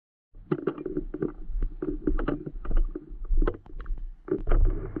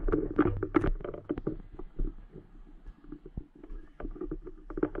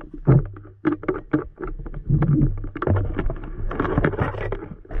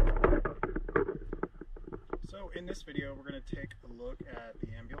this video, we're going to take a look at the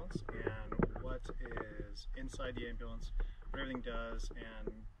ambulance and what is inside the ambulance, what everything does,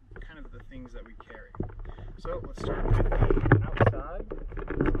 and kind of the things that we carry. So let's start with the outside.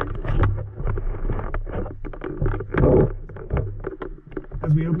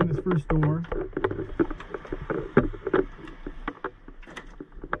 As we open this first door,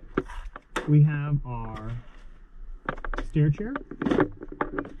 we have our stair chair.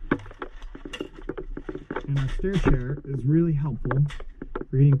 And our stair chair is really helpful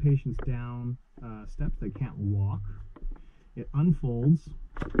for getting patients down steps they can't walk. It unfolds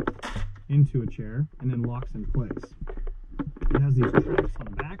into a chair and then locks in place. It has these tracks on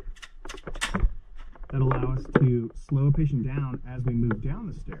the back that allow us to slow a patient down as we move down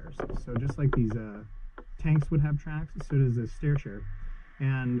the stairs. So just like these tanks would have tracks, so does this stair chair.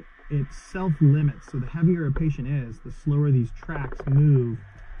 And it self-limits, so the heavier a patient is, the slower these tracks move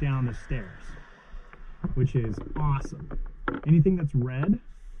down the stairs, which is awesome. Anything that's red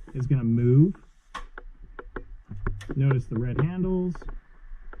is going to move. Notice the red handles,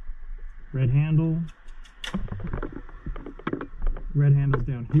 red handle, red handles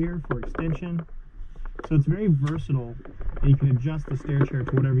down here for extension. So it's very versatile, and you can adjust the stair chair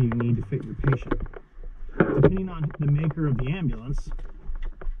to whatever you need to fit your patient. Depending on the maker of the ambulance,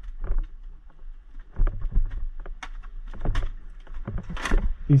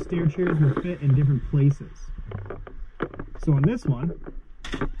 these stair chairs will fit in different places. So on this one,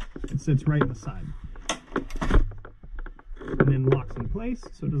 it sits right in the side. And then locks in place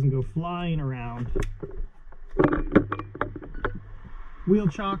so it doesn't go flying around. Wheel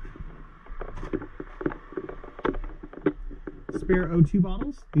chock. Spare O2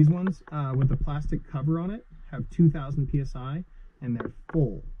 bottles. These ones with the plastic cover on it have 2,000 PSI and they're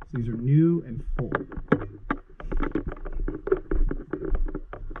full. So these are new and full.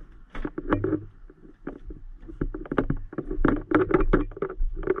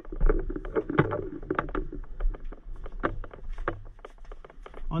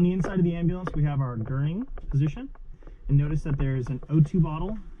 On the inside of the ambulance, we have our gurney position, and notice that there's an O2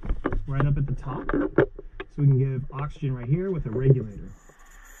 bottle right up at the top, so we can give oxygen right here with a regulator.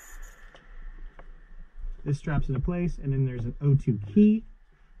 This straps into place, and then there's an O2 key,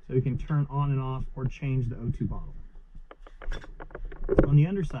 so we can turn on and off or change the O2 bottle. On the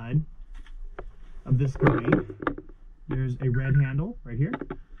underside of this gurney, there's a red handle right here,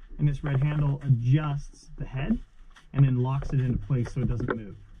 and this red handle adjusts the head and then locks it into place so it doesn't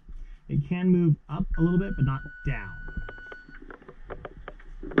move. It can move up a little bit, but not down.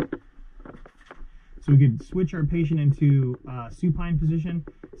 So we could switch our patient into supine position,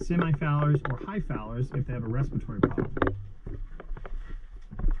 semi-Fowlers, or high Fowlers if they have a respiratory problem.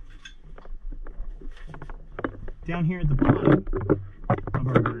 Down here at the bottom of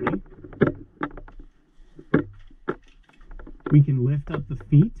our gurney, we can lift up the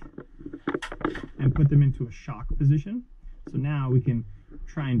feet and put them into a shock position. So now we can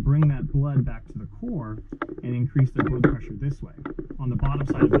try and bring that blood back to the core and increase their blood pressure this way. On the bottom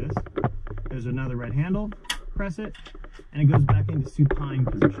side of this, there's another red handle. Press it, and it goes back into supine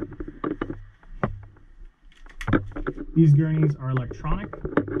position. These gurneys are electronic,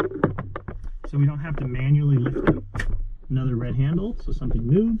 so we don't have to manually lift them. Another red handle, so something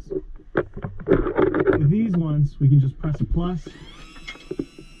moves. With these ones, we can just press a plus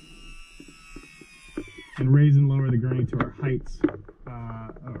and raise and lower the gurney to our heights,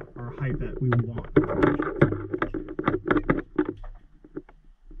 our height that we want.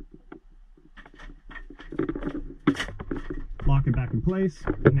 Lock it back in place,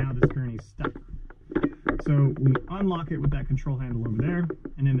 and now this gurney's stuck. So we unlock it with that control handle over there,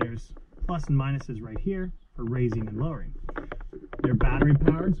 and then there's plus and minuses right here for raising and lowering. They're battery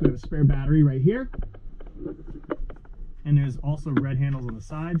powered, so we have a spare battery right here. And there's also red handles on the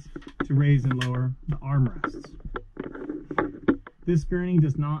sides to raise and lower the armrests. This gurney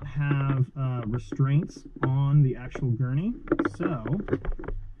does not have restraints on the actual gurney, so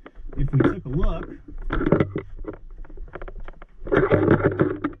if we took a look,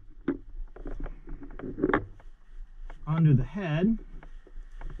 under the head,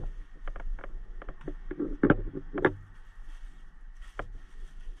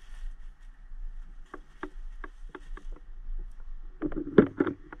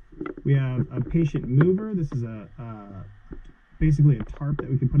 we have a patient mover. This is basically a tarp that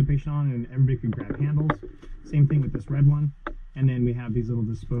we can put a patient on and everybody can grab handles. Same thing with this red one. And then we have these little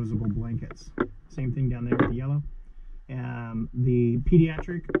disposable blankets. Same thing down there with the yellow. The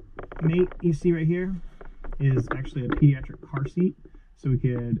pediatric mate you see right here is actually a pediatric car seat, so we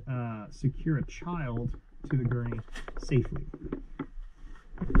could secure a child to the gurney safely.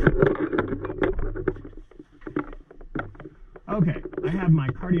 I have my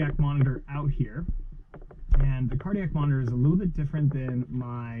cardiac monitor out here, and the cardiac monitor is a little bit different than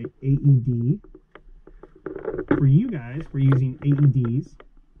my AED. For you guys, we're using AEDs,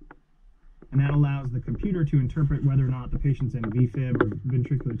 and that allows the computer to interpret whether or not the patient's in VFib or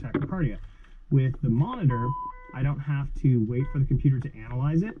ventricular tachycardia. With the monitor, I don't have to wait for the computer to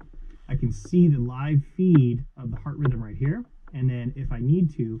analyze it. I can see the live feed of the heart rhythm right here, and then if I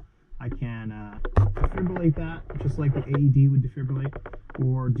need to, I can defibrillate that, just like the AED would defibrillate,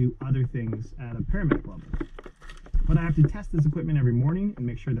 or do other things at a paramedic level. But I have to test this equipment every morning and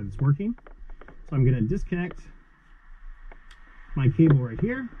make sure that it's working. So I'm going to disconnect my cable right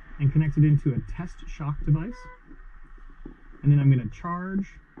here and connect it into a test shock device. And then I'm going to charge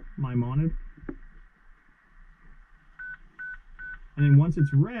my monitor. And then once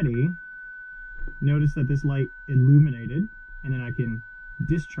it's ready, notice that this light illuminated, and then I can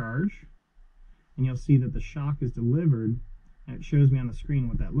discharge, and you'll see that the shock is delivered, and it shows me on the screen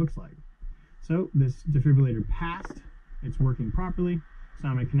what that looks like. So this defibrillator passed, it's working properly, so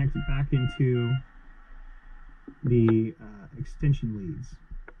I'm going to connect it back into the extension leads.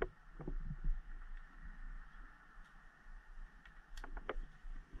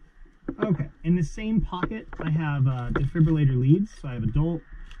 Okay, in the same pocket I have defibrillator leads, so I have adult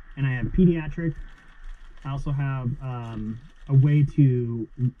and I have pediatric. I also have a way to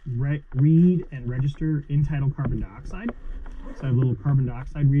read and register end-tidal carbon dioxide. So I have a little carbon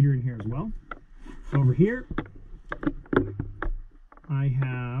dioxide reader in here as well. Over here, I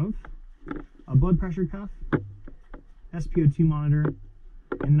have a blood pressure cuff, SpO2 monitor,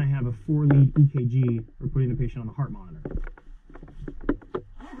 and then I have a 4-lead EKG for putting the patient on the heart monitor.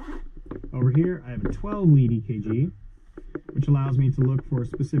 Over here, I have a 12-lead EKG, which allows me to look for a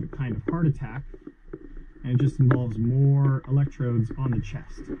specific kind of heart attack, and it just involves more electrodes on the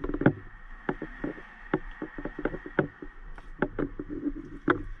chest.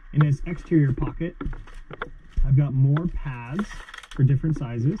 In this exterior pocket, I've got more pads for different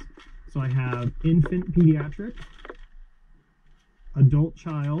sizes. So I have infant pediatric, adult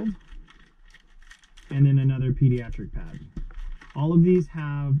child, and then another pediatric pad. All of these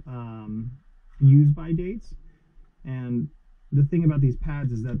have use by dates, and the thing about these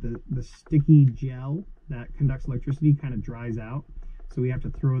pads is that the sticky gel that conducts electricity kind of dries out, so we have to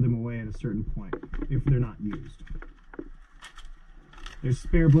throw them away at a certain point if they're not used. There's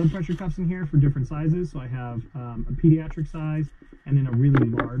spare blood pressure cuffs in here for different sizes, so I have a pediatric size and then a really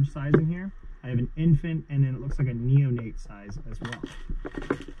large size in here. I have an infant, and then it looks like a neonate size as well.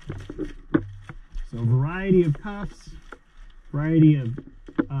 So a variety of cuffs, variety of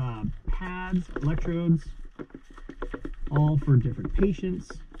pads, electrodes, all for different patients.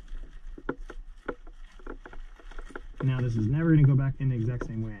 Now this is never going to go back in the exact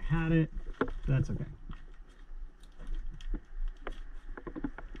same way I had it, but that's okay.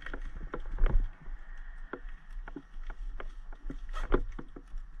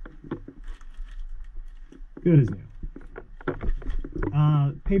 Good as new.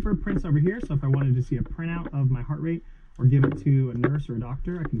 Paper prints over here, so if I wanted to see a printout of my heart rate or give it to a nurse or a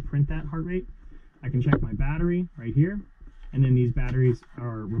doctor, I can print that heart rate. I can check my battery right here, and then these batteries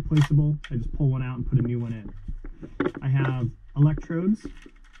are replaceable. I just pull one out and put a new one in. I have electrodes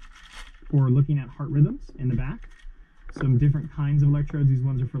for looking at heart rhythms in the back. Some different kinds of electrodes. These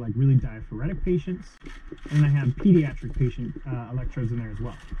ones are for like really diaphoretic patients. And I have pediatric patient electrodes in there as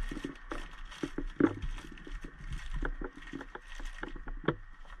well.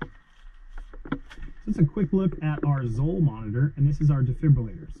 So it's a quick look at our Zoll monitor, and this is our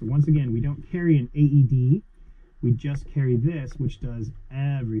defibrillator. So once again, we don't carry an AED, we just carry this, which does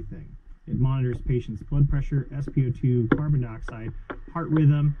everything. It monitors patients' blood pressure, SpO2, carbon dioxide, heart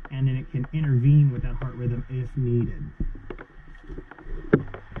rhythm, and then it can intervene with that heart rhythm if needed.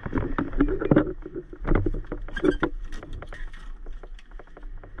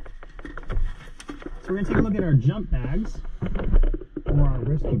 So we're going to take a look at our jump bags or our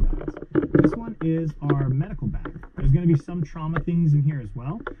rescue bags. This one is our medical bag. There's going to be some trauma things in here as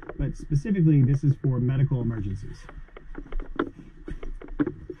well, but specifically this is for medical emergencies.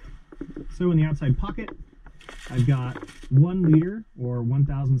 So in the outside pocket, I've got 1 liter or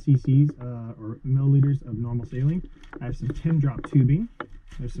 1,000 cc's or milliliters of normal saline. I have some 10-drop tubing.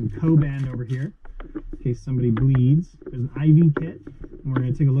 There's some Co-Band over here in case somebody bleeds. There's an IV kit, and we're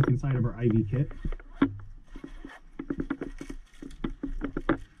going to take a look inside of our IV kit.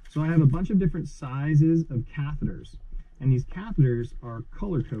 So I have a bunch of different sizes of catheters, and these catheters are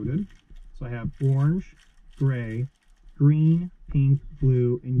color-coded. So I have orange, gray, green, pink,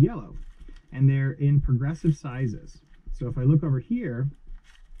 blue, and yellow. And they're in progressive sizes. So if I look over here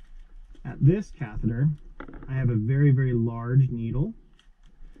at this catheter, I have a very, very large needle,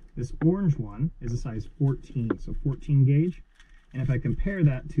 This orange one is a size 14, so 14 gauge. And if I compare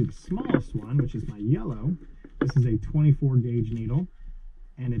that to the smallest one, which is my yellow, this is a 24 gauge needle,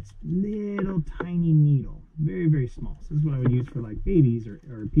 and it's little tiny needle, very, very small. So this is what I would use for like babies or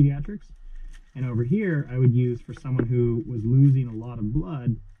pediatrics. And over here, I would use for someone who was losing a lot of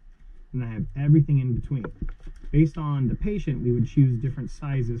blood, and I have everything in between. Based on the patient, we would choose different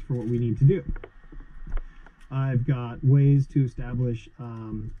sizes for what we need to do. I've got ways to establish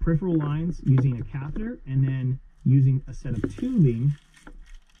peripheral lines using a catheter, and then using a set of tubing,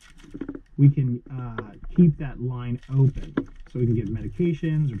 we can keep that line open. So we can give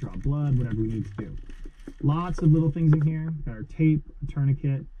medications or draw blood, whatever we need to do. Lots of little things in here. Got our tape, a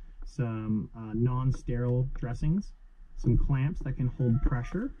tourniquet, some non-sterile dressings, some clamps that can hold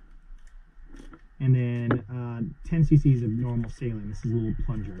pressure, and then 10 cc's of normal saline. This is a little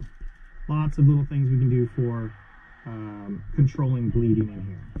plunger. Lots of little things we can do for controlling bleeding in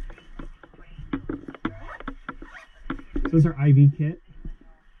here. So this is our IV kit.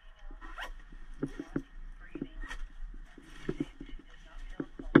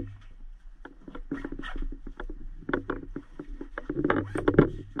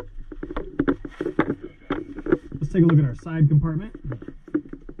 Let's take a look at our side compartment.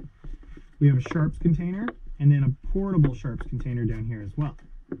 We have a sharps container and then a portable sharps container down here as well.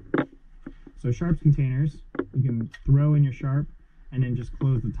 So sharps containers, you can throw in your sharp and then just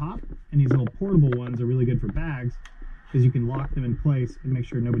close the top. And these little portable ones are really good for bags because you can lock them in place and make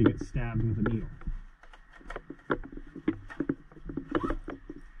sure nobody gets stabbed with a needle.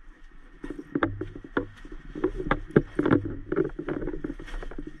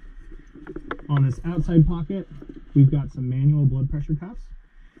 On this outside pocket, we've got some manual blood pressure cuffs.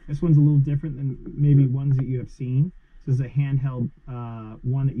 This one's a little different than maybe ones that you have seen. This is a handheld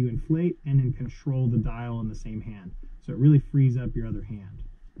one that you inflate and then control the dial in the same hand. So it really frees up your other hand.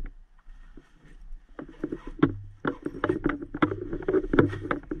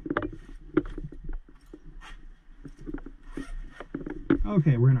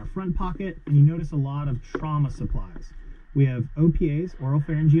 Okay, we're in our front pocket, and you notice a lot of trauma supplies. We have OPAs,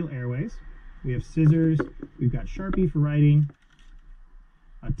 oropharyngeal airways. We have scissors. We've got Sharpie for writing,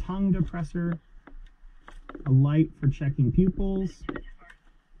 a tongue depressor, a light for checking pupils.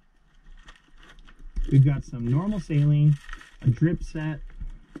 We've got some normal saline, a drip set,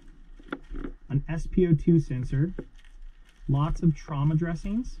 an SpO2 sensor, lots of trauma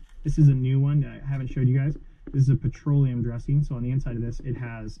dressings. This is a new one that I haven't showed you guys. This is a petroleum dressing. So on the inside of this, it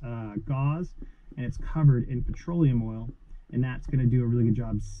has gauze, and it's covered in petroleum oil, and that's going to do a really good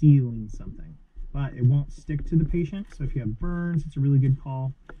job sealing something. But it won't stick to the patient, so if you have burns, it's a really good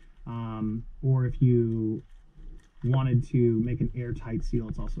call. Or if you wanted to make an airtight seal,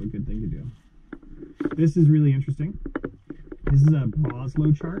 it's also a good thing to do. This is really interesting. This is a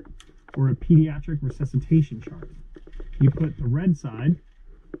Broselow chart, or a pediatric resuscitation chart. You put the red side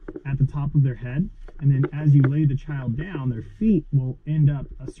at the top of their head, and then as you lay the child down, their feet will end up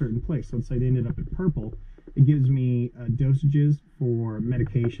a certain place. So let's say they ended up at purple. It gives me dosages for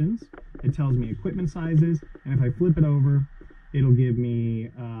medications. It tells me equipment sizes, and if I flip it over, it'll give me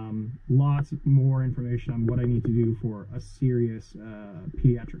lots more information on what I need to do for a serious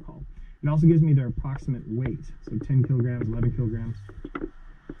pediatric call. It also gives me their approximate weight, so 10 kilograms, 11 kilograms.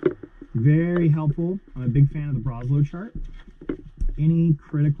 Very helpful. I'm a big fan of the Broselow chart. Any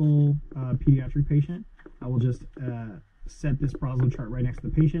critical pediatric patient, I will just set this Broselow chart right next to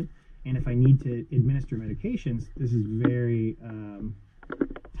the patient, and if I need to administer medications, this is very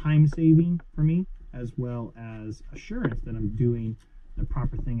time-saving for me, as well as assurance that I'm doing the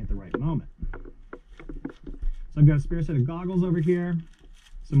proper thing at the right moment. So I've got a spare set of goggles over here,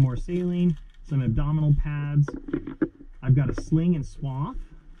 some more saline, some abdominal pads. I've got a sling and swath,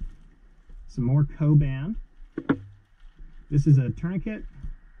 some more Coban. This is a tourniquet,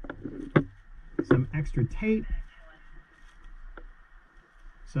 some extra tape,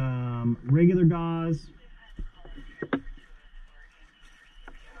 some regular gauze.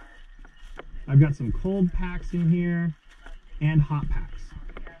 I've got some cold packs in here and hot packs.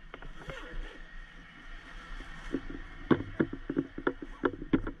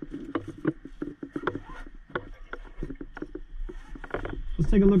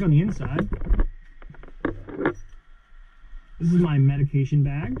 Let's take a look on the inside. This is my medication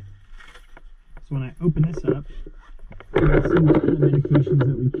bag. So when I open this up, you can see what the medications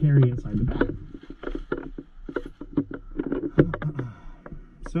that we carry inside the bag.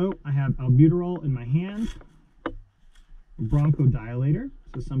 So I have albuterol in my hand, a bronchodilator,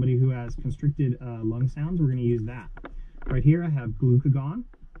 so somebody who has constricted lung sounds, we're going to use that. Right here I have glucagon.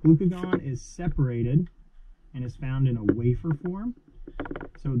 Glucagon is separated and is found in a wafer form.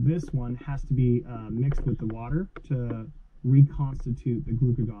 So this one has to be mixed with the water to reconstitute the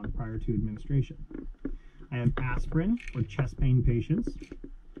glucagon prior to administration. I have aspirin for chest pain patients.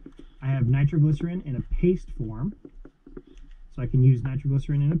 I have nitroglycerin in a paste form. So I can use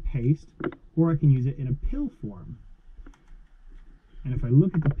nitroglycerin in a paste, or I can use it in a pill form. And if I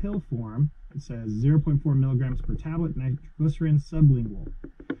look at the pill form, it says 0.4 milligrams per tablet, nitroglycerin sublingual.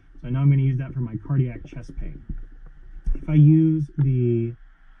 So I know I'm going to use that for my cardiac chest pain. If I use the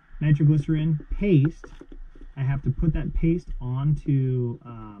nitroglycerin paste, I have to put that paste onto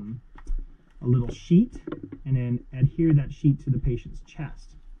a little sheet and then adhere that sheet to the patient's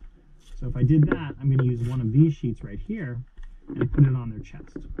chest. So if I did that, I'm going to use one of these sheets right here and put it on their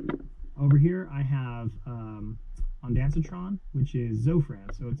chest. Over here I have ondansetron, which is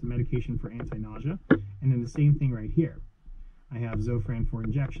Zofran, so it's a medication for anti-nausea. And then the same thing right here. I have Zofran for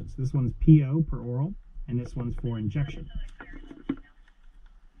injections. This one's PO per oral, and this one's for injection.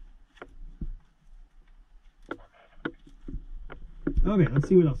 Okay, let's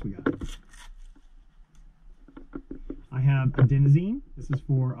see what else we got. I have adenosine. This is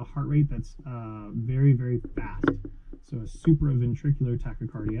for a heart rate that's very, very fast. So a supraventricular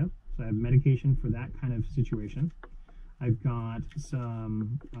tachycardia. So I have medication for that kind of situation. I've got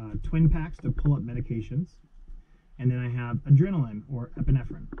some twin packs to pull up medications. And then I have adrenaline or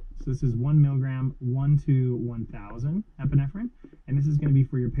epinephrine. So this is 1 milligram, 1 to 1,000 epinephrine. And this is going to be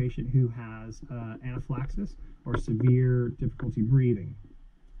for your patient who has anaphylaxis or severe difficulty breathing.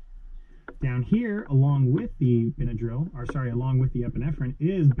 Down here, along with the along with the epinephrine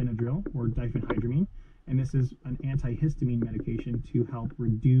is Benadryl or diphenhydramine. And this is an antihistamine medication to help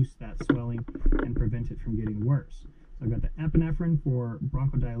reduce that swelling and prevent it from getting worse. So I've got the epinephrine for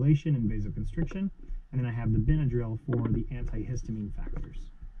bronchodilation and vasoconstriction, and then I have the Benadryl for the antihistamine factors.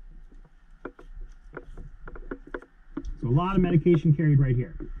 So a lot of medication carried right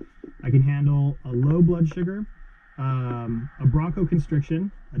here. I can handle a low blood sugar, a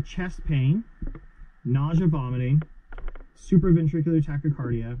bronchoconstriction, a chest pain, nausea, vomiting, supraventricular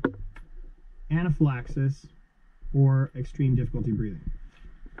tachycardia, anaphylaxis, or extreme difficulty breathing.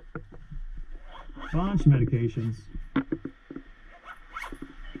 Bunch of medications.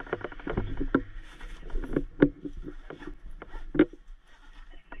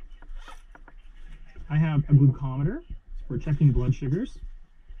 I have a glucometer for checking blood sugars.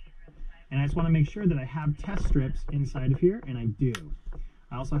 And I just want to make sure that I have test strips inside of here, and I do.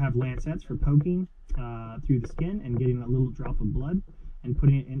 I also have lancets for poking through the skin and getting a little drop of blood and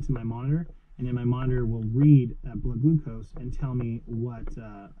putting it into my monitor. And then my monitor will read that blood glucose and tell me what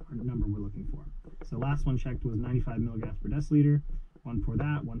number we're looking for. So last one checked was 95 milligrams per deciliter. One for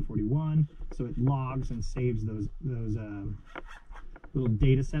that, 141. So it logs and saves those little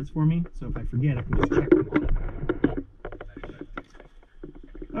data sets for me. So if I forget, I can just check them.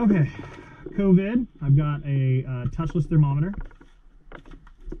 Okay, COVID. I've got a touchless thermometer.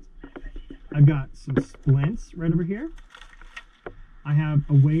 I've got some splints right over here. I have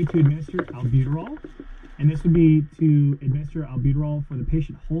a way to administer albuterol, and this would be to administer albuterol for the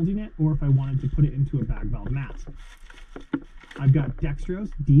patient holding it, or if I wanted to put it into a bag valve mask. I've got dextrose,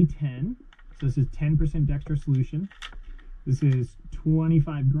 D10, so this is 10% dextrose solution. This is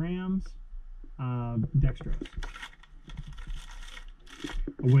 25 grams of dextrose.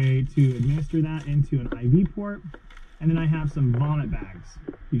 A way to administer that into an IV port, and then I have some vomit bags.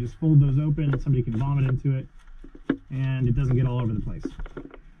 You just fold those open and somebody can vomit into it, and it doesn't get all over the place.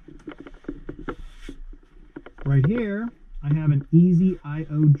 Right here, I have an Easy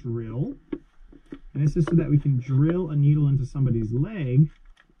IO drill, and this is so that we can drill a needle into somebody's leg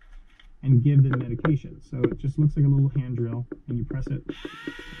and give them medication. So it just looks like a little hand drill, and you press it, it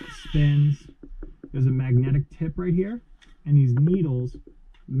spins. There's a magnetic tip right here, and these needles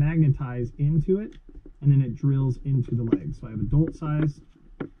magnetize into it, and then it drills into the leg. So I have adult size,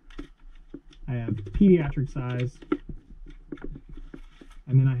 I have pediatric size,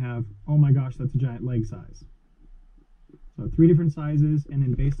 and then I have, oh my gosh, that's a giant leg size. So 3 different sizes, and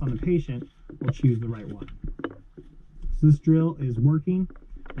then based on the patient, we'll choose the right one. So this drill is working.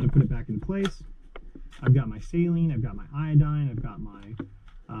 I'm going to put it back in place. I've got my saline, I've got my iodine, I've got my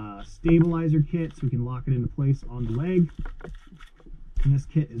stabilizer kit so we can lock it into place on the leg. And this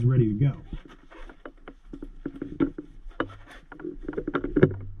kit is ready to go.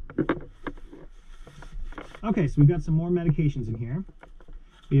 Okay, so we've got some more medications in here.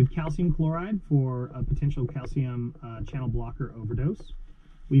 We have calcium chloride for a potential calcium channel blocker overdose.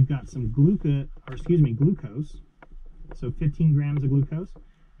 We've got some glucose, so 15 grams of glucose.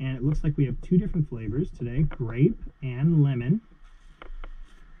 And it looks like we have 2 different flavors today, grape and lemon.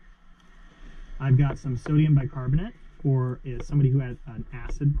 I've got some sodium bicarbonate or is somebody who had an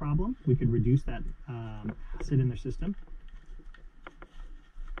acid problem. We could reduce that acid in their system.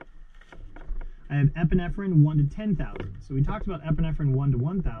 I have epinephrine 1 to 10,000. So we talked about epinephrine 1 to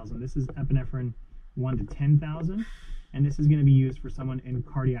 1,000. This is epinephrine 1 to 10,000, and this is going to be used for someone in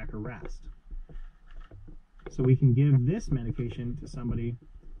cardiac arrest. So we can give this medication to somebody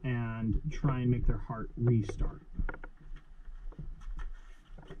and try and make their heart restart.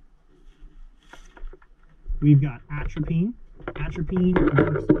 We've got atropine. Atropine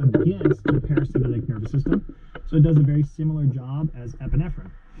works against the parasympathetic nervous system, so it does a very similar job as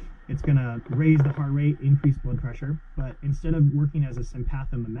epinephrine. It's going to raise the heart rate, increase blood pressure, but instead of working as a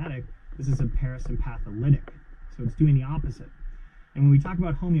sympathomimetic, this is a parasympatholytic, so it's doing the opposite. And when we talk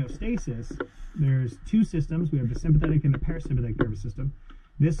about homeostasis, there's two systems. We have the sympathetic and the parasympathetic nervous system.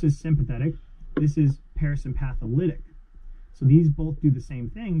 This is sympathetic, this is parasympatholytic. So these both do the same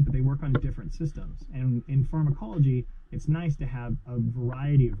thing, but they work on different systems. And in pharmacology, it's nice to have a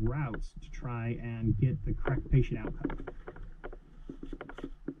variety of routes to try and get the correct patient outcome.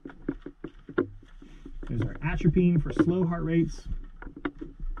 There's our atropine for slow heart rates.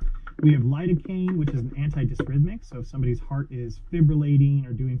 We have lidocaine, which is an antidysrhythmic. So if somebody's heart is fibrillating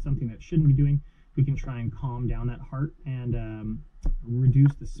or doing something that shouldn't be doing, we can try and calm down that heart and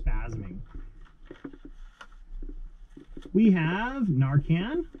reduce the spasming. We have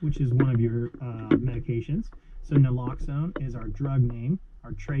Narcan, which is one of your medications. So naloxone is our drug name.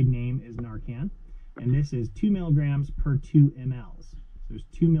 Our trade name is Narcan. And this is 2 milligrams per 2 mLs. So there's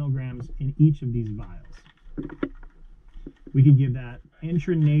 2 milligrams in each of these vials. We could give that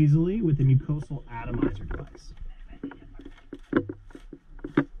intranasally with a mucosal atomizer device.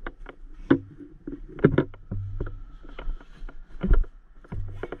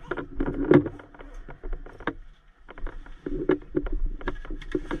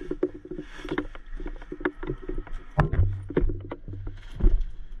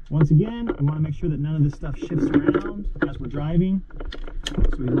 Once again, we want to make sure that none of this stuff shifts around as we're driving.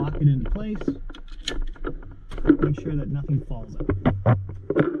 So we lock it into place. Make sure that nothing falls out.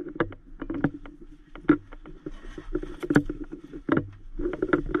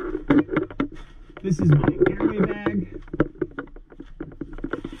 This is my airway bag.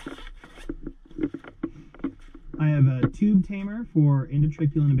 I have a tube tamer for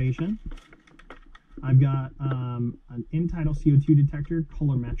endotracheal intubation. I've got an end-tidal CO2 detector,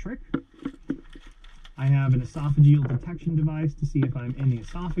 colorimetric. I have an esophageal detection device to see if I'm in the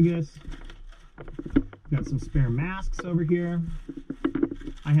esophagus. I've got some spare masks over here.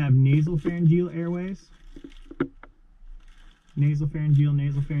 I have nasopharyngeal airways.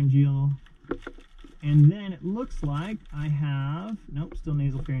 Nasopharyngeal. And then it looks like I have, nope, still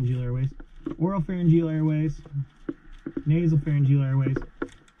nasopharyngeal airways. Oropharyngeal airways. Nasopharyngeal airways.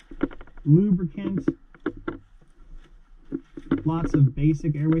 Lubricant, lots of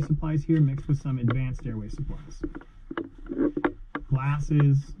basic airway supplies here mixed with some advanced airway supplies.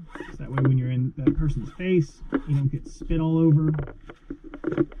 Glasses, so that way when you're in that person's face, you don't get spit all over.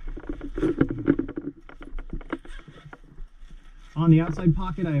 On the outside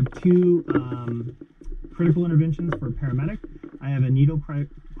pocket, I have two critical interventions for a paramedic. I have a needle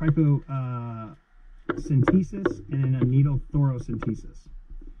cricocentesis and a needle thoracentesis.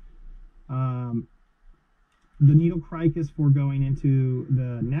 The needle cric is for going into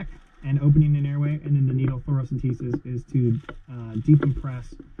the neck and opening an airway, and then the needle thoracentesis is to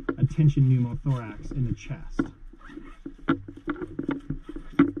decompress a tension pneumothorax in the chest.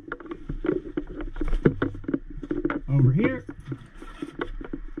 Over here,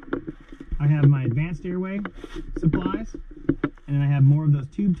 I have my advanced airway supplies, and then I have more of those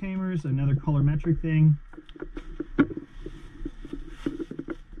tube tamers, another colorimetric thing.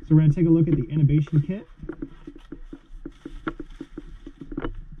 So we're going to take a look at the intubation kit.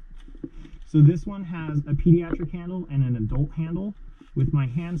 So this one has a pediatric handle and an adult handle. With my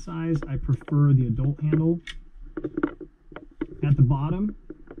hand size, I prefer the adult handle. At the bottom,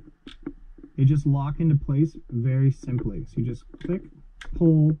 they just lock into place very simply. So you just click,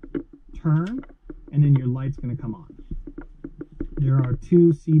 pull, turn, and then your light's going to come on. There are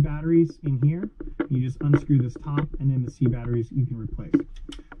 2 C batteries in here. You just unscrew this top, and then the C batteries you can replace.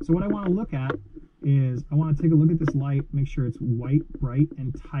 So what I want to look at is, I want to take a look at this light, make sure it's white, bright,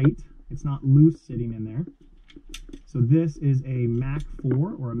 and tight. It's not loose sitting in there. So this is a Mac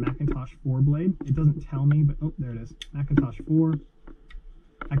 4 or a Macintosh 4 blade. It doesn't tell me, but oh, there it is, Macintosh 4.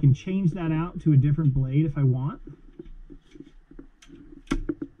 I can change that out to a different blade if I want.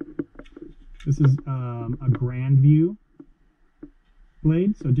 This is a Grand View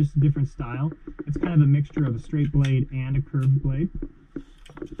blade, so just a different style. It's kind of a mixture of a straight blade and a curved blade.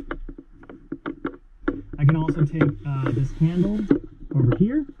 I can also take this handle over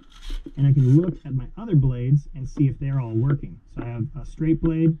here, and I can look at my other blades and see if they're all working. So I have a straight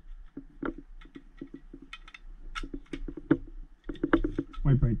blade,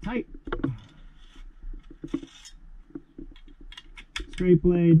 wipe right tight, straight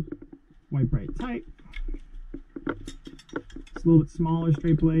blade, wipe right tight. It's a little bit smaller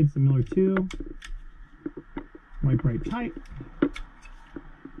straight blade, it's a Miller 2, wipe right tight.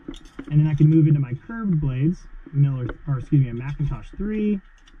 And then I can move into my curved blades, a Macintosh 3.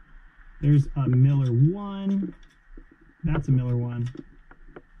 There's a Miller 1. That's a Miller 1,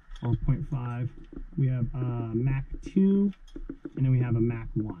 or 0.5. We have a Mac 2, and then we have a Mac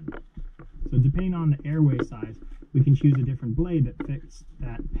 1. So depending on the airway size, we can choose a different blade that fits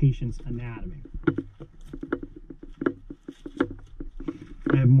that patient's anatomy.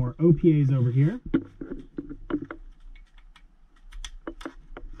 I have more OPAs over here.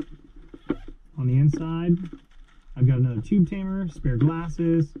 On the inside, I've got another tube tamer, spare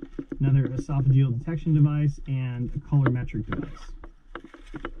glasses, another esophageal detection device, and a colorimetric device.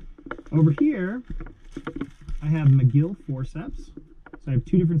 Over here, I have McGill forceps. So I have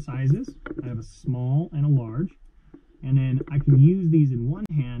two different sizes. I have a small and a large. And then I can use these in one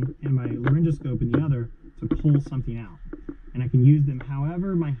hand and my laryngoscope in the other to pull something out. And I can use them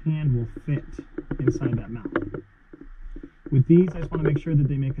however my hand will fit inside that mouth. With these, I just want to make sure that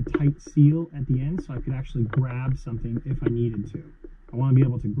they make a tight seal at the end so I could actually grab something if I needed to. I want to be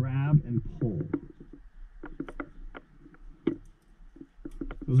able to grab and pull.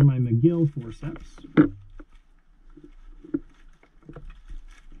 Those are my McGill forceps.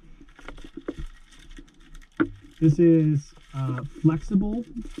 This is a flexible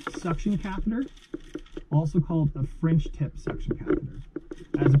suction catheter, also called a French tip suction catheter,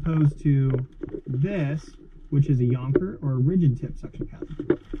 as opposed to this, which is a Yonker or a rigid tip suction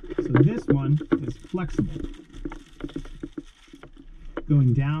catheter. So this one is flexible,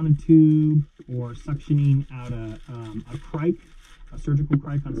 going down a tube or suctioning out a crike, a surgical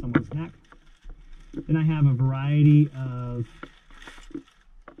crike on someone's neck. Then I have a variety of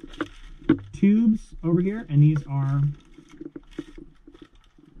tubes over here, and these are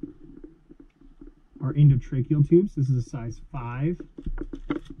endotracheal tubes. This is a size 5.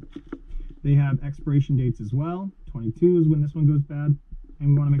 They have expiration dates as well. 22 is when this one goes bad, and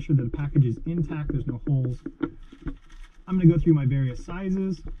we want to make sure that the package is intact, there's no holes. I'm going to go through my various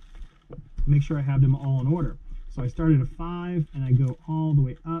sizes, make sure I have them all in order. So I start at a 5 and I go all the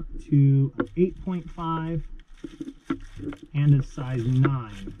way up to an 8.5 and a size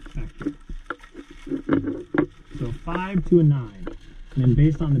 9 back here. So 5 to a 9. And then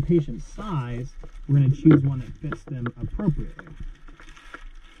based on the patient's size, we're going to choose one that fits them appropriately.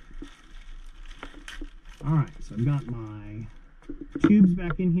 Alright, so I've got my tubes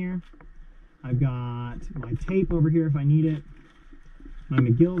back in here. I've got my tape over here if I need it. My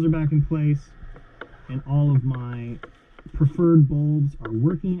McGills are back in place. And all of my preferred bulbs are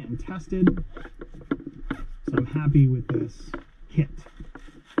working and tested. So I'm happy with this kit.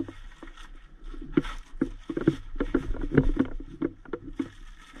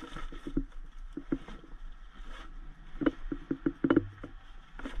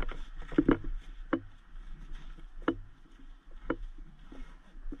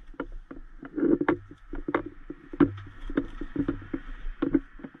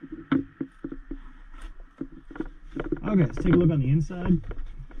 Okay, let's take a look on the inside.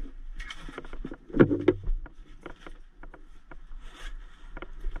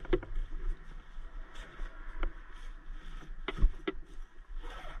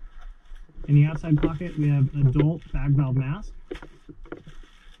 In the outside pocket, we have an adult bag valve mask.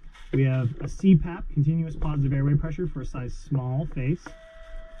 We have a CPAP, continuous positive airway pressure, for a size small face.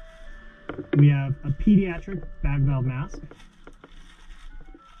 We have a pediatric bag valve mask.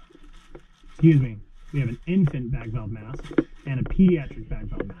 Excuse me. We have an infant bag valve mask and a pediatric bag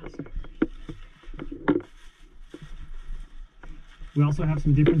valve mask. We also have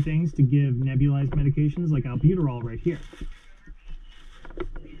some different things to give nebulized medications like albuterol right here.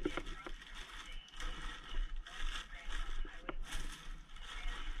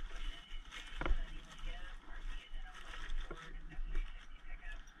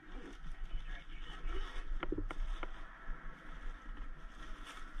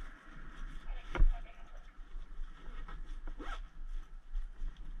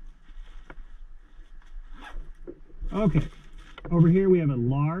 Okay, over here we have a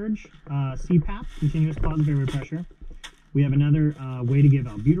large CPAP, continuous positive airway pressure. We have another way to give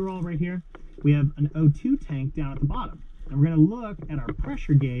albuterol right here. We have an O2 tank down at the bottom. And we're going to look at our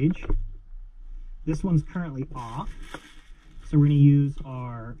pressure gauge. This one's currently off. So we're going to use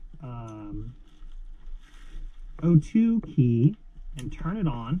our O2 key and turn it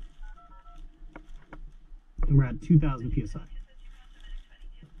on, and we're at 2,000 psi.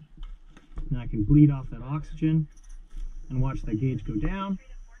 Now I can bleed off that oxygen and watch that gauge go down.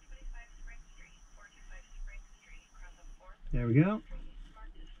 There we go.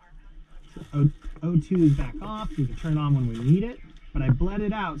 So O2 is back off. We can turn it on when we need it, but I bled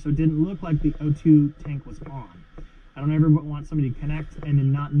it out so it didn't look like the O2 tank was on. I don't ever want somebody to connect and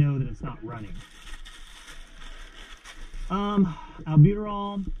then not know that it's not running.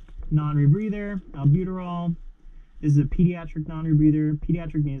 Albuterol, non-rebreather, albuterol. This is a pediatric non-rebreather,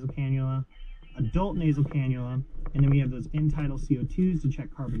 pediatric nasal cannula, adult nasal cannula, and then we have those end-tidal CO2s to check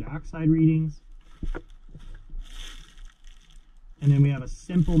carbon dioxide readings. And then we have a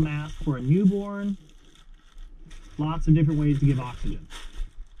simple mask for a newborn. Lots of different ways to give oxygen.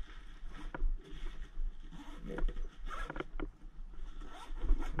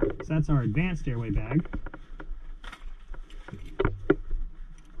 So that's our advanced airway bag.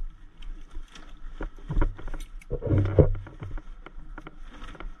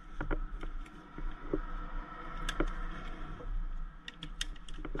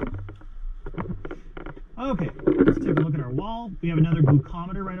 Okay, let's take a look at our wall. We have another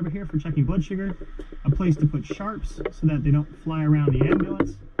glucometer right over here for checking blood sugar, a place to put sharps so that they don't fly around the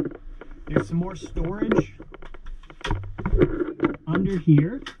ambulance. There's some more storage under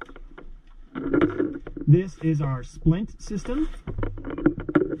here. This is our splint system.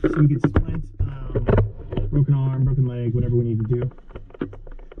 So we can splint broken arm, broken leg, whatever we need to do.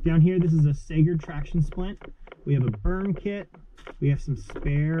 Down here, this is a Sager traction splint. We have a burn kit. We have some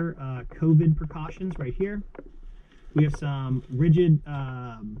spare COVID precautions right here. We have some rigid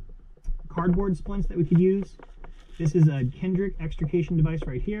cardboard splints that we could use. This is a Kendrick extrication device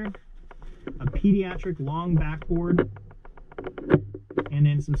right here. A pediatric long backboard. And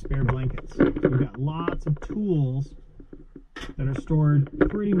then some spare blankets. So we've got lots of tools that are stored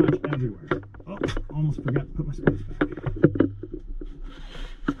pretty much everywhere. Oh, almost forgot to put my splints back.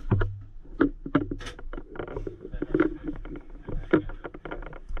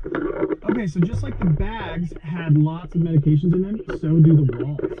 Okay, so just like the bags had lots of medications in them, so do the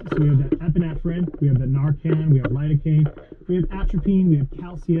walls. So we have that epinephrine, we have the Narcan, we have lidocaine, we have atropine, we have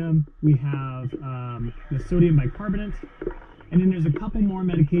calcium, we have the sodium bicarbonate, and then there's a couple more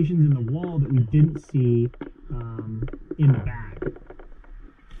medications in the wall that we didn't see in the bag.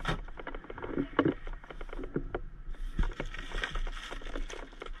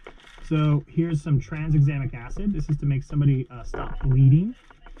 So here's some tranexamic acid. This is to make somebody stop bleeding.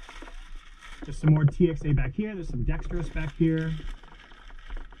 There's some more TXA back here. There's some dextrose back here.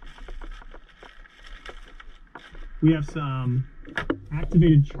 We have some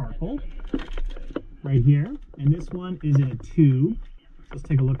activated charcoal right here. And this one is in a tube. So let's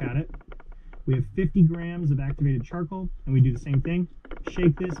take a look at it. We have 50 grams of activated charcoal, and we do the same thing.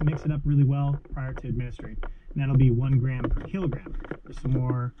 Shake this, mix it up really well prior to administering. And that'll be 1 gram per kilogram. There's some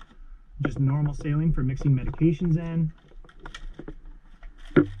more just normal saline for mixing medications in.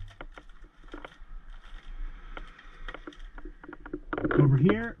 Over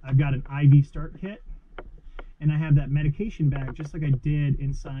here, I've got an IV start kit, and I have that medication bag just like I did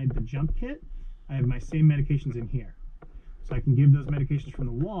inside the jump kit. I have my same medications in here. So I can give those medications from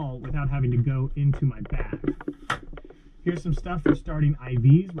the wall without having to go into my bag. Here's some stuff for starting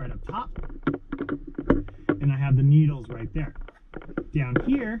IVs right up top. And I have the needles right there. Down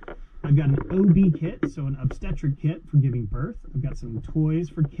here, I've got an OB kit, so an obstetric kit for giving birth. I've got some toys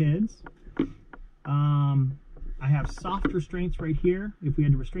for kids. I have soft restraints right here if we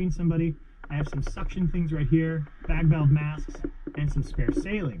had to restrain somebody. I have some suction things right here, bag valve masks, and some spare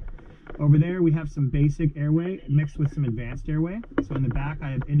saline. Over there we have some basic airway mixed with some advanced airway. So in the back I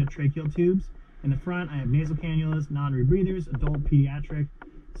have endotracheal tubes. In the front I have nasal cannulas, non-rebreathers, adult, pediatric,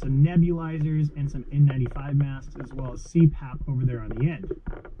 some nebulizers, and some N95 masks, as well as CPAP over there on the end.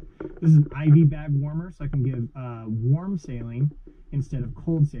 This is an IV bag warmer, so I can give warm saline instead of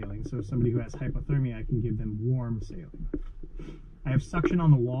cold saline. So if somebody who has hypothermia, I can give them warm saline. I have suction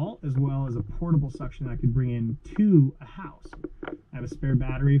on the wall, as well as a portable suction that I could bring in to a house. I have a spare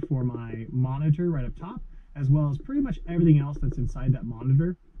battery for my monitor right up top, as well as pretty much everything else that's inside that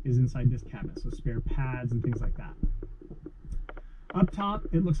monitor is inside this cabinet, so spare pads and things like that. Up top,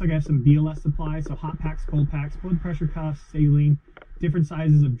 it looks like I have some BLS supplies, so hot packs, cold packs, blood pressure cuffs, saline, different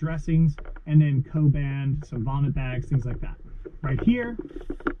sizes of dressings, and then Coban, some vomit bags, things like that. Right here,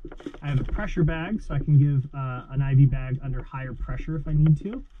 I have a pressure bag, so I can give an IV bag under higher pressure if I need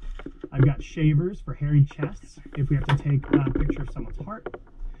to. I've got shavers for hairy chests if we have to take a picture of someone's heart.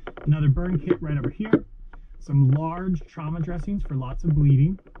 Another burn kit right over here. Some large trauma dressings for lots of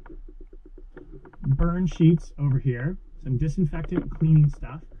bleeding. burn sheets over here, some disinfectant cleaning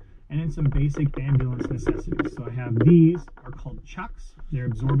stuff, and then some basic ambulance necessities. So I have these are called chucks. They're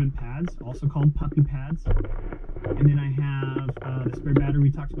absorbent pads, also called puppy pads. And then I have the spare battery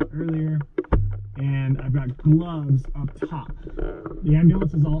we talked about earlier. And I've got gloves up top. The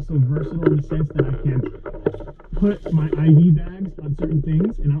ambulance is also versatile in the sense that I can put my IV bags on certain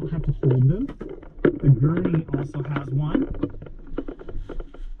things and I don't have to hold them. The gurney also has one.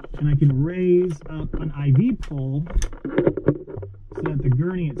 And I can raise up an IV pole so that the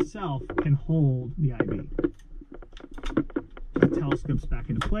gurney itself can hold the IV. It telescopes back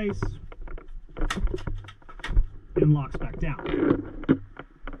into place and locks back down.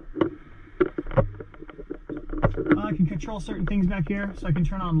 I can control certain things back here, so I can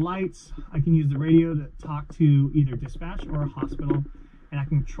turn on lights, I can use the radio to talk to either dispatch or a hospital, and I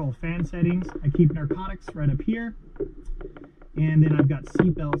can control fan settings. I keep narcotics right up here, and then I've got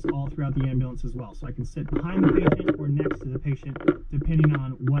seat belts all throughout the ambulance as well, so I can sit behind the patient or next to the patient depending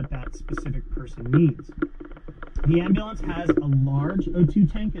on what that specific person needs. The ambulance has a large O2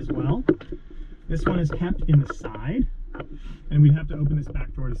 tank as well. This one is kept in the side, and we'd have to open this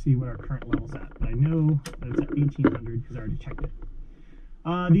back door to see what our current level's at, but I know that it's at 1800 because I already checked it.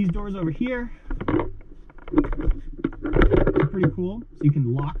 These doors over here are pretty cool, so you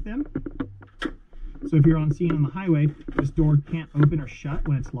can lock them. So if you're on scene on the highway, this door can't open or shut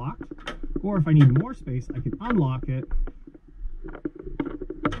when it's locked. Or if I need more space, I can unlock it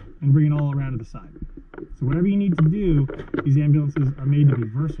and bring it all around to the side. So whatever you need to do, these ambulances are made to be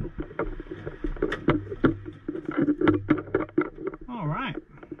versatile. All right,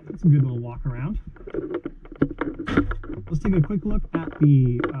 that's a good little walk around. Let's take a quick look at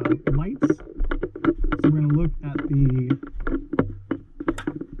the lights. So we're going to look at the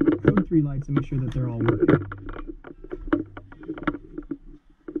code 3 lights and make sure that they're all working.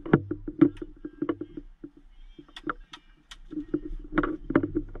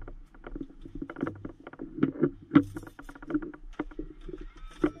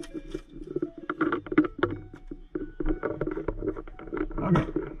 Okay,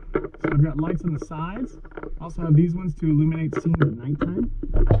 so I've got lights on the sides. I also have these ones to illuminate scenes at nighttime.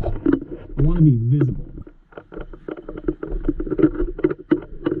 I want to be visible.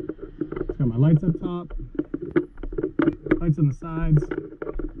 Got my lights up top, lights on the sides.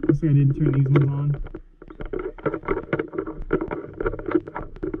 Looks like I didn't turn these ones on.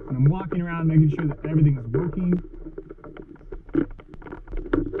 And I'm walking around making sure that everything is working.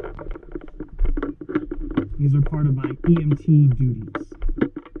 These are part of my EMT duties.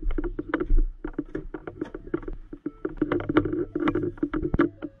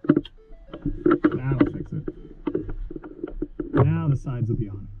 That'll fix it. Now the sides will be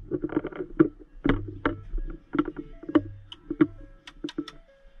on.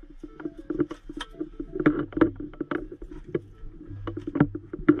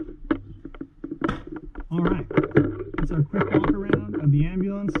 All right, that's our quick walk around of the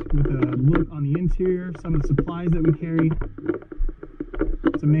ambulance with a look on the interior, some of the supplies that we carry.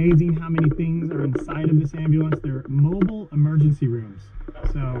 It's amazing how many things are inside of this ambulance. They're mobile emergency rooms.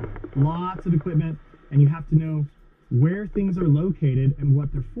 So lots of equipment, and you have to know where things are located and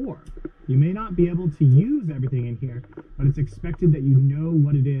what they're for. You may not be able to use everything in here, but it's expected that you know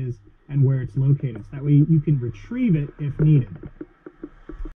what it is and where it's located. So that way you can retrieve it if needed.